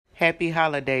Happy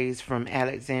holidays from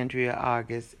Alexandria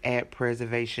August at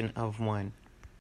Preservation of One.